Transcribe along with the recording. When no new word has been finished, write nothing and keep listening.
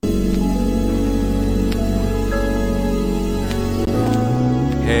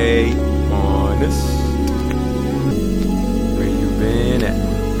Hey, Ahnist, where you been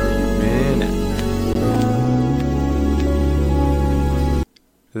at?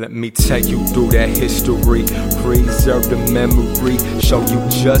 Let me take you through that history, preserve the memory, show you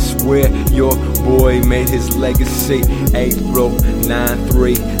just where your boy made his legacy. April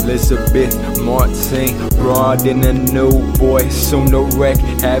 9-3, Elizabeth Martin, brought in a new boy, soon to wreak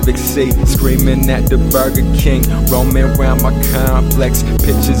havoc. See, screaming at the Burger King, roaming around my complex,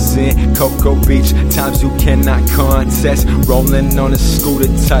 pictures in Cocoa Beach, times you cannot contest, rolling on a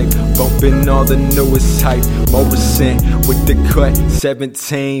scooter type, bumping all the newest hype, Morrison with the cut,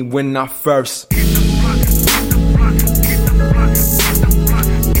 17 when I first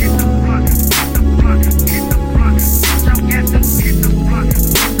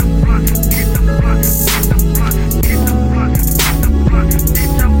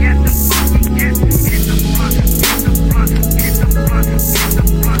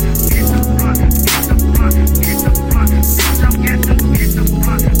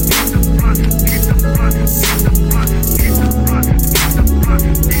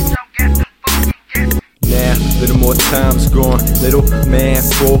little more time's gone, little man,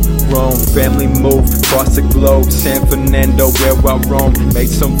 full grown, family move across the globe, San Fernando where I roam, made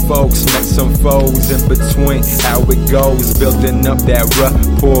some folks, met some foes in between, how it goes, building up that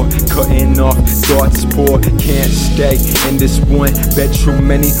rapport, cutting off thoughts poor, can't stay in this one bedroom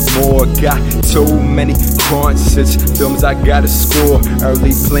anymore, got too many concerts, films I gotta score,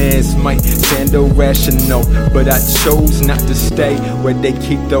 early plans might sound irrational, but I chose not to stay where they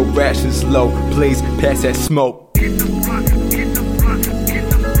keep the rations low, please pass that smoke.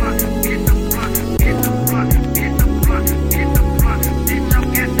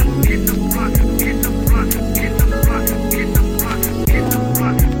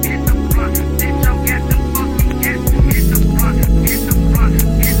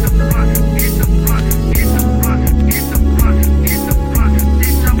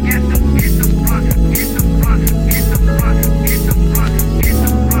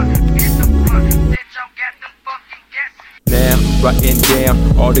 Writing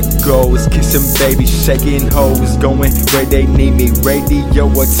down all the goals, kissing babies, shaking hoes, going where they need me, radio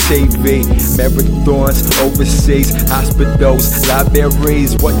or TV, marathons overseas, hospitals,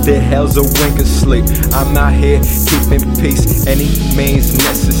 libraries, what the hell's a wink of sleep? I'm out here keeping peace, any means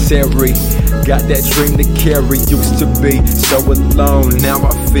necessary, got that dream to carry, used to be so alone, now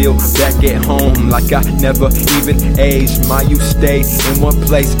I feel back at home, like I never even aged, my youth stayed in one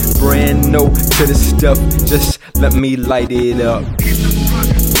place, brand new to the stuff, just let me light it up.